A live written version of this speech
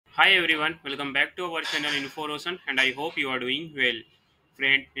Hi everyone, welcome back to our channel Info Roshan and I hope you are doing well.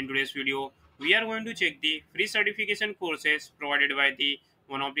 Friend, in today's video, we are going to check the free certification courses provided by the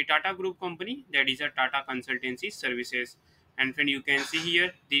one of the Tata Group company, that is a Tata Consultancy Services. And friend, you can see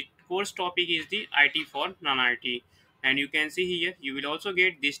here the course topic is the IT for non-IT. And you can see here you will also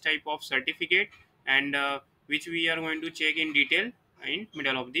get this type of certificate and which we are going to check in detail in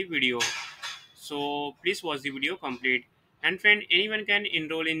middle of the video. So please watch the video complete. And friend, anyone can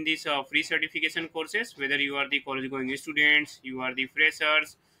enroll in these free certification courses, whether you are the college going students, you are the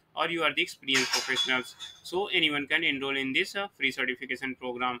freshers, or you are the experienced professionals. So anyone can enroll in this free certification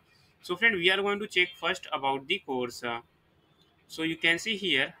program. So friend, we are going to check first about the course. So you can see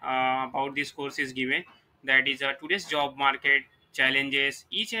here about this course is given, that is today's job market challenges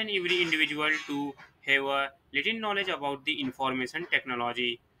each and every individual to have a little knowledge about the information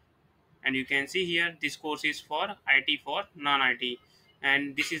technology. And you can see here this course is for IT for non-IT,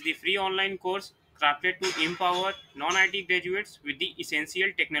 and this is the free online course crafted to empower non-IT graduates with the essential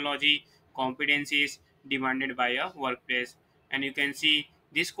technology competencies demanded by a workplace. And you can see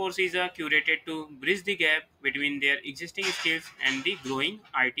this course is curated to bridge the gap between their existing skills and the growing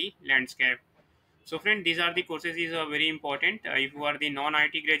IT landscape. So friend, these are the courses is very important if you are the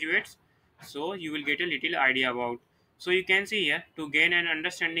non-IT graduates, so you will get a little idea about. So you can see here to gain an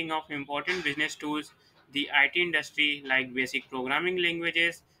understanding of important business tools, the IT industry like basic programming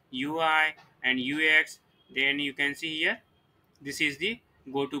languages, UI and UX. Then you can see here this is the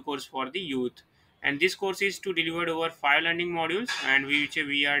go-to course for the youth, and this course is to delivered over 5 learning modules and which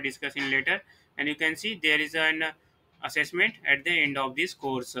we are discussing later. And you can see there is an assessment at the end of this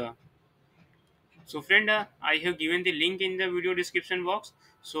course. So friend, I have given the link in the video description box.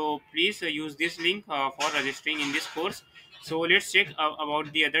 So please use this link for registering in this course. So let's check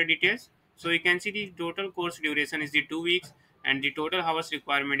about the other details. So you can see the total course duration is the 2 weeks and the total hours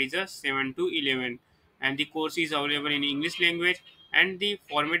requirement is a 7 to 11. And the course is available in English language, and the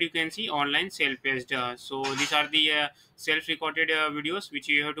format you can see online self-paced. So these are the self-recorded videos which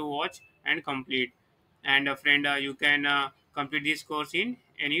you have to watch and complete. And a friend, you can complete this course in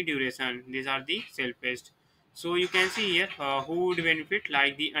any duration. These are the self-paced. So you can see here who would benefit,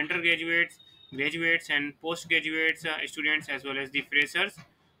 like the undergraduates, graduates and postgraduates students, as well as the freshers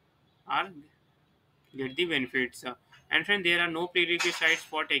are get the benefits. And friend, there are no prerequisites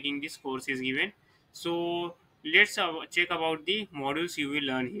for taking this course is given. So let's check about the modules you will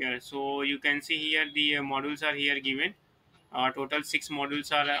learn here. So you can see here the modules are here given. Total 6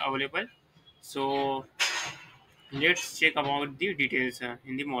 modules are available. So let's check about the details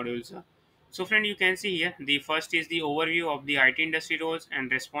in the modules. So friend, you can see here the first is the overview of the IT industry roles and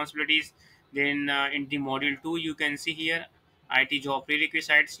responsibilities. Then in the module 2 you can see here IT job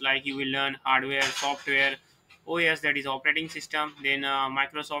prerequisites, like you will learn hardware, software, OS, that is operating system, then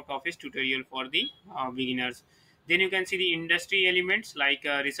Microsoft Office tutorial for the beginners. Then you can see the industry elements like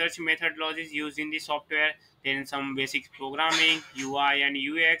research methodologies used in the software, then some basic programming, UI and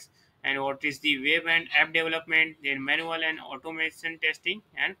UX, and what is the web and app development, then manual and automation testing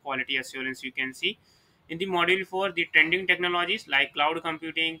and quality assurance. You can see in the module 4 the trending technologies like cloud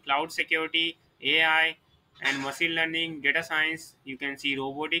computing, cloud security, AI and machine learning, data science. You can see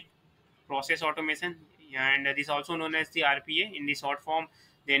robotic process automation, and this is also known as the RPA in the short form.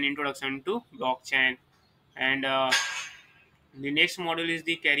 Then introduction to blockchain. And the next module is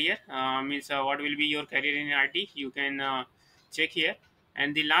the career, means what will be your career in IT, you can check here.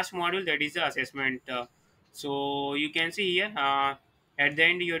 And the last module, that is the assessment. So you can see here at the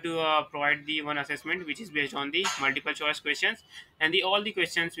end you have to provide the one assessment which is based on the multiple choice questions, and the all the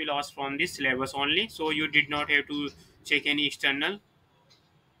questions will ask from the syllabus only, so you did not have to check any external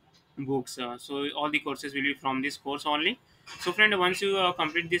books. So all the courses will be from this course only. So friend, once you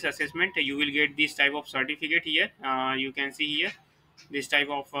complete this assessment, you will get this type of certificate here. You can see here this type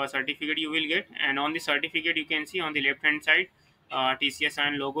of certificate you will get. And on the certificate you can see on the left hand side TCS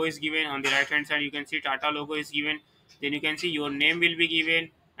and logo is given. On the right hand side you can see Tata logo is given. Then you can see your name will be given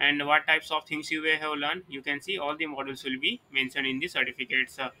and what types of things you will have learned. You can see all the modules will be mentioned in the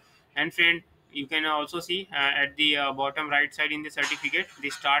certificates. And friend, you can also see at the bottom right side in the certificate the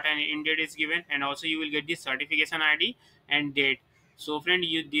start and end date is given, and also you will get the certification ID and date. So friend,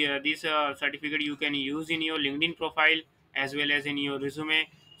 this certificate you can use in your LinkedIn profile as well as in your resume,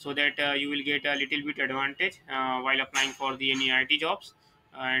 so that you will get a little bit advantage while applying for the any IT jobs.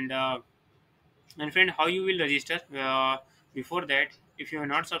 And and friend, how you will register? Before that, if you have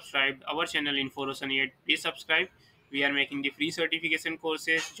not subscribed our channel InfoRoshan yet, please subscribe. We are making the free certification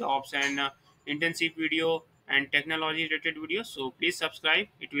courses, jobs and internship video and technology related videos. So please subscribe.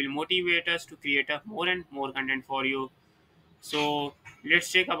 It will motivate us to create a more and more content for you. So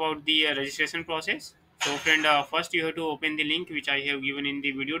let's check about the registration process. So friend, first you have to open the link which I have given in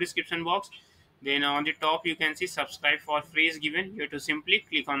the video description box. Then on the top you can see subscribe for free is given. You have to simply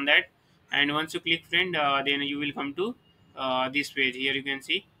click on that, and once you click friend, then you will come to this page. Here you can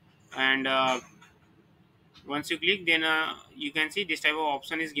see, and once you click, then you can see this type of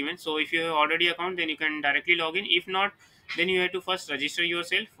option is given. So if you have already account, then you can directly log in. If not, then you have to first register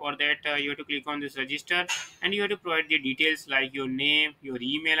yourself. For that, you have to click on this register, and you have to provide the details like your name, your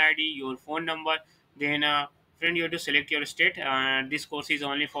email id, your phone number. Then friend, you have to select your state. This course is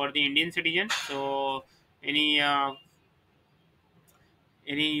only for the Indian citizen. So any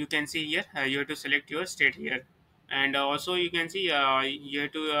you can see here, you have to select your state here. And also you can see, you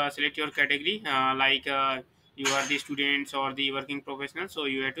have to select your category, like you are the students or the working professional, so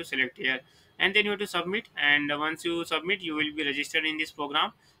you have to select here, and then you have to submit. And once you submit, you will be registered in this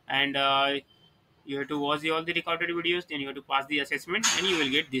program. And you have to watch all the recorded videos, then you have to pass the assessment, and you will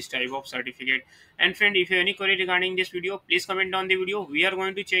get this type of certificate. And friend, if you have any query regarding this video, please comment on the video. We are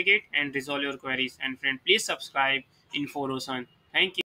going to check it and resolve your queries. And friend, please subscribe Info Roshan. Thank you.